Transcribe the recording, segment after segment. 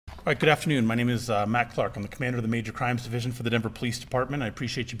All right, good afternoon. My name is Matt Clark. I'm the commander of the Major Crimes Division for the Denver Police Department. I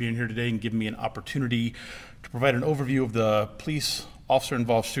appreciate you being here today and giving me an opportunity to provide an overview of the police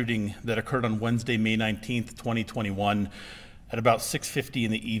officer-involved shooting that occurred on Wednesday, May 19th, 2021 at about 6:50 in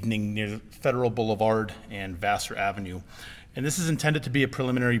the evening near Federal Boulevard and Vassar Avenue. And this is intended to be a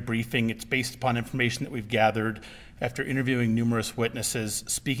preliminary briefing. It's based upon information that we've gathered after interviewing numerous witnesses,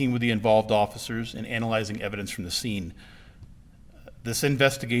 speaking with the involved officers, and analyzing evidence from the scene. This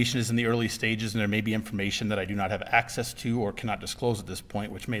investigation is in the early stages, and there may be information that I do not have access to or cannot disclose at this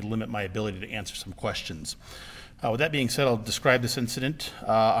point, which may limit my ability to answer some questions. With that being said, I'll describe this incident.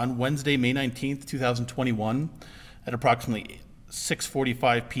 On Wednesday, May 19th, 2021, at approximately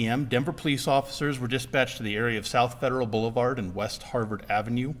 6:45 p.m., Denver police officers were dispatched to the area of South Federal Boulevard and West Harvard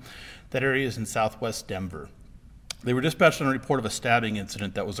Avenue. That area is in southwest Denver. They were dispatched on a report of a stabbing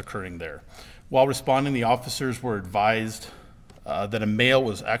incident that was occurring there. While responding, the officers were advised that a male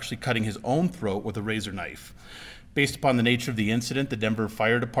was actually cutting his own throat with a razor knife. Based upon the nature of the incident, the Denver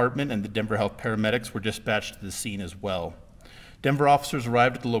Fire Department and the Denver Health paramedics were dispatched to the scene as well. Denver officers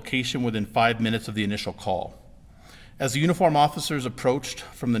arrived at the location within 5 minutes of the initial call. As the uniformed officers approached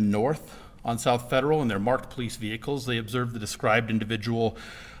from the north on South Federal in their marked police vehicles, they observed the described individual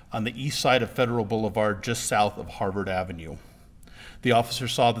on the east side of Federal Boulevard, just south of Harvard Avenue. The officer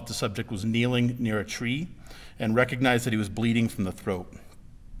saw that the subject was kneeling near a tree and recognized that he was bleeding from the throat.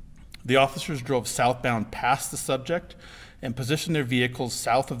 The officers drove southbound past the subject and positioned their vehicles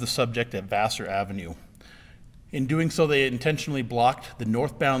south of the subject at Vassar Avenue. In doing so, they intentionally blocked the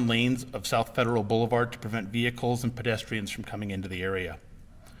northbound lanes of South Federal Boulevard to prevent vehicles and pedestrians from coming into the area.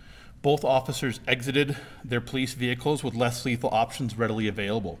 Both officers exited their police vehicles with less lethal options readily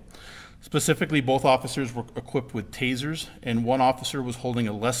available. Specifically, both officers were equipped with tasers, and one officer was holding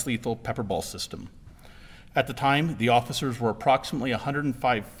a less lethal pepper ball system. At the time, the officers were approximately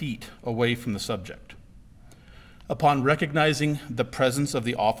 105 feet away from the subject. Upon recognizing the presence of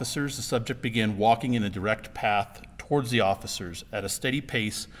the officers, the subject began walking in a direct path towards the officers at a steady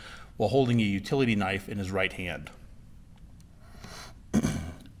pace while holding a utility knife in his right hand.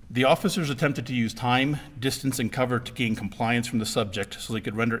 The officers attempted to use time, distance, and cover to gain compliance from the subject so they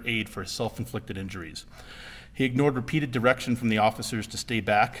could render aid for his self-inflicted injuries. He ignored repeated direction from the officers to stay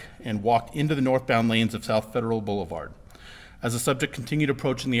back and walked into the northbound lanes of South Federal Boulevard. As the subject continued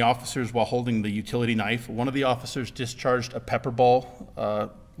approaching the officers while holding the utility knife, one of the officers discharged a pepper ball,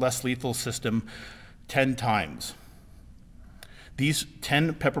 less lethal system 10 times. These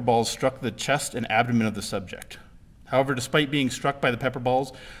 10 pepper balls struck the chest and abdomen of the subject. However, despite being struck by the pepper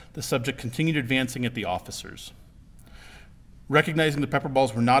balls, the subject continued advancing at the officers. Recognizing the pepper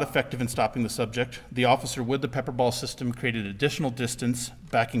balls were not effective in stopping the subject, the officer with the pepper ball system created additional distance,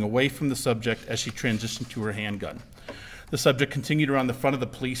 backing away from the subject as she transitioned to her handgun. The subject continued around the front of the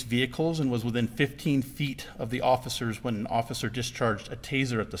police vehicles and was within 15 feet of the officers when an officer discharged a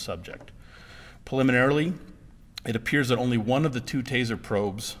taser at the subject. Preliminarily, it appears that only one of the two taser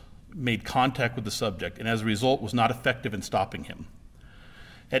probes made contact with the subject and as a result was not effective in stopping him.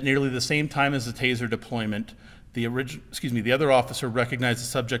 At nearly the same time as the taser deployment, the other officer recognized the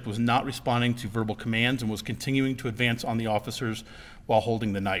subject was not responding to verbal commands and was continuing to advance on the officers while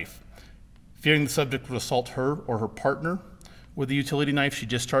holding the knife. Fearing the subject would assault her or her partner with the utility knife, she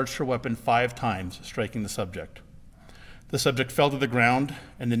discharged her weapon 5 times, striking the subject. The subject fell to the ground,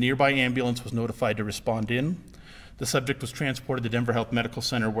 and the nearby ambulance was notified to respond in. The subject was transported to Denver Health Medical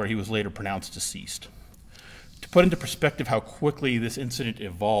Center, where he was later pronounced deceased. To put into perspective how quickly this incident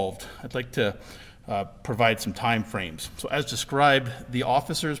evolved, I'd like to provide some time frames. So as described, the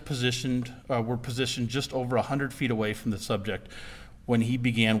officers were positioned just over 100 feet away from the subject when he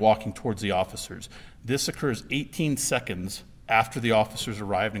began walking towards the officers. This occurs 18 seconds after the officers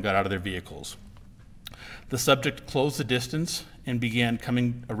arrived and got out of their vehicles. The subject closed the distance and began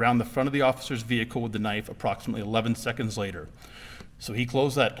coming around the front of the officer's vehicle with the knife approximately 11 seconds later. So he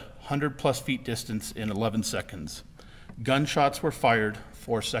closed that 100+ feet distance in 11 seconds. Gunshots were fired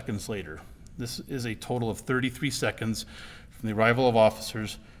 4 seconds later. This is a total of 33 seconds from the arrival of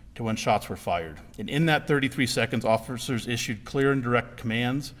officers to when shots were fired. And in that 33 seconds, officers issued clear and direct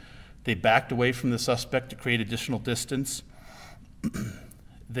commands. They backed away from the suspect to create additional distance.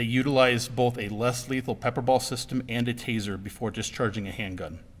 They utilized both a less lethal pepper ball system and a taser before discharging a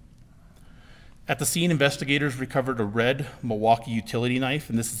handgun. At the scene, investigators recovered a red Milwaukee utility knife,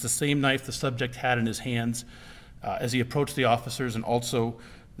 and this is the same knife the subject had in his hands as he approached the officers, and also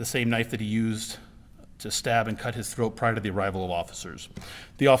the same knife that he used to stab and cut his throat prior to the arrival of officers.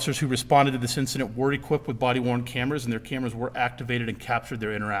 The officers who responded to this incident were equipped with body-worn cameras, and their cameras were activated and captured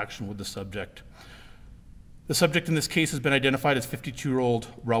their interaction with the subject. The subject in this case has been identified as 52-year-old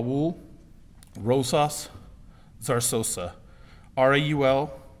Raul Rosas Zarzosa,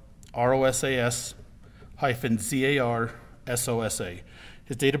 RAUL-ROSAS -ZAR-SOSA.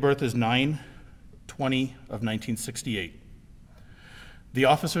 His date of birth is 9/20 of 1968. The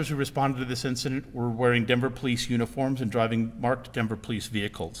officers who responded to this incident were wearing Denver Police uniforms and driving marked Denver Police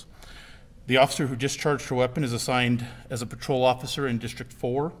vehicles. The officer who discharged her weapon is assigned as a patrol officer in District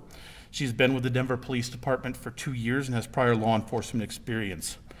 4. She's been with the Denver Police Department for 2 years and has prior law enforcement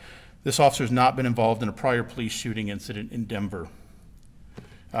experience. This officer has not been involved in a prior police shooting incident in Denver.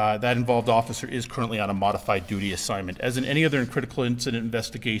 That involved officer is currently on a modified duty assignment. As in any other critical incident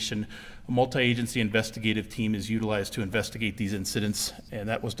investigation, a multi-agency investigative team is utilized to investigate these incidents, and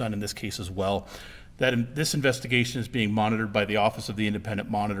that was done in this case as well. This investigation is being monitored by the Office of the Independent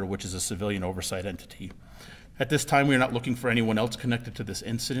Monitor, which is a civilian oversight entity. At this time, we are not looking for anyone else connected to this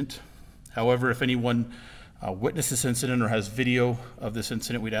incident. However, if anyone witnessed this incident or has video of this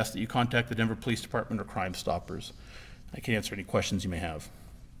incident, we'd ask that you contact the Denver Police Department or Crime Stoppers. I can answer any questions you may have.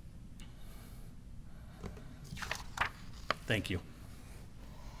 Thank you.